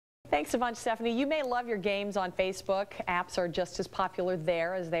Thanks a bunch, Stephanie. You may love your games on Facebook. Apps are just as popular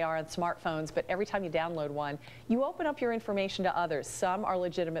there as they are on smartphones, but every time you download one, you open up your information to others. Some are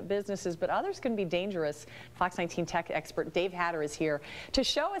legitimate businesses, but others can be dangerous. Fox 19 tech expert Dave Hatter is here to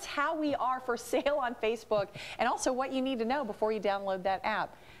show us how we are for sale on Facebook and also what you need to know before you download that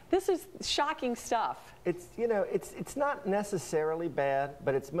app. This is shocking stuff. It's not necessarily bad,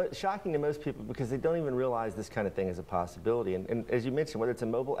 but it's shocking to most people because they don't even realize this kind of thing is a possibility. And as you mentioned, whether it's a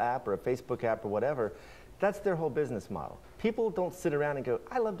mobile app or a Facebook app or whatever, that's their whole business model. People don't sit around and go,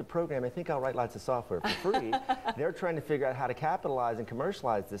 I love to program, I think I'll write lots of software for free. They're trying to figure out how to capitalize and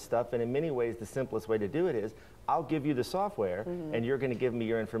commercialize this stuff, and in many ways the simplest way to do it is, I'll give you the software, and you're going to give me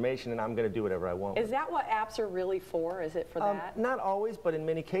your information, and I'm going to do whatever I want. Is that what apps are really for? Is it for that? Not always, but in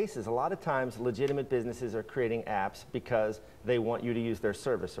many cases. A lot of times, legitimate businesses are creating apps because they want you to use their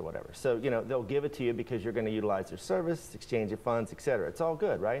service or whatever. So, they'll give it to you because you're going to utilize their service, exchange of funds, etc. It's all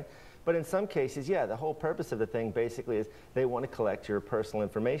good, right? But in some cases, yeah, the whole purpose of the thing basically is they want to collect your personal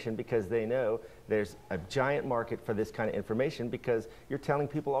information because they know there's a giant market for this kind of information because you're telling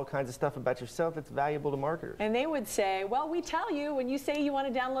people all kinds of stuff about yourself that's valuable to marketers. And they would say, well, we tell you when you say you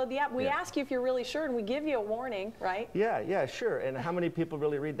want to download the app, we ask you if you're really sure and we give you a warning, right? Yeah, sure. And how many people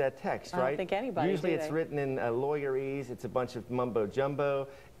really read that text, right? I don't think anybody. Usually it's written in lawyerese, it's a bunch of mumbo jumbo,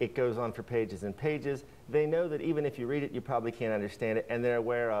 it goes on for pages and pages. They know that even if you read it, you probably can't understand it, and they're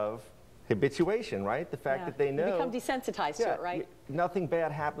aware of habituation, right? The fact that they know. You become desensitized to it, right? Nothing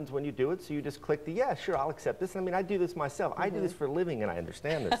bad happens when you do it, so you just click the, yeah, sure, I'll accept this. I mean, I do this myself. I do this for a living, and I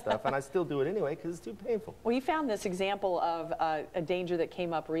understand this stuff, and I still do it anyway because it's too painful. Well, you found this example of a danger that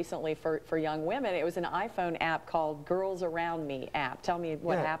came up recently for young women. It was an iPhone app called Girls Around Me app. Tell me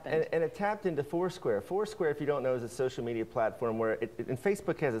what happened. And it tapped into Foursquare. Foursquare, if you don't know, is a social media platform where, and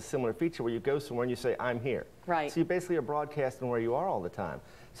Facebook has a similar feature where you go somewhere and you say, I'm here. Right. So you basically are broadcasting where you are all the time.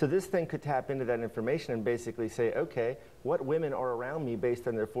 So this thing could tap into that information and basically say, okay, what women are around me based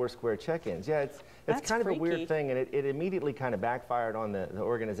on their Foursquare check-ins? Yeah, it's kind of a weird thing, and it immediately kind of backfired on the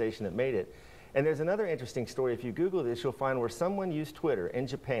organization that made it. And there's another interesting story. If you Google this, you'll find where someone used Twitter in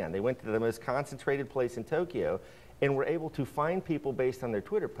Japan. They went to the most concentrated place in Tokyo and were able to find people based on their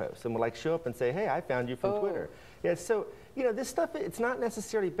Twitter posts and would like show up and say, hey, I found you from Twitter. Yeah, so, this stuff, it's not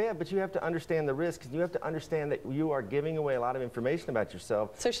necessarily bad, but you have to understand the risks. You have to understand that you are giving away a lot of information about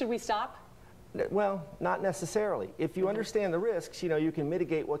yourself. So should we stop? Well, not necessarily. If you understand the risks, you can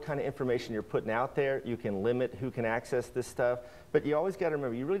mitigate what kind of information you're putting out there. You can limit who can access this stuff. But you always got to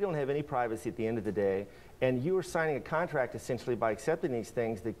remember, you really don't have any privacy at the end of the day. And you are signing a contract essentially by accepting these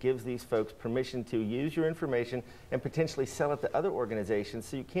things that gives these folks permission to use your information and potentially sell it to other organizations,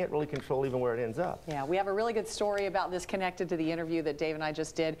 so you can't really control even where it ends up. Yeah, we have a really good story about this connected to the interview that Dave and I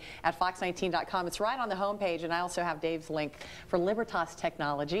just did at fox19.com. It's right on the homepage, and I also have Dave's link for Libertas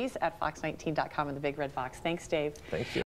Technologies at fox19.com in the big red box. Thanks, Dave. Thank you.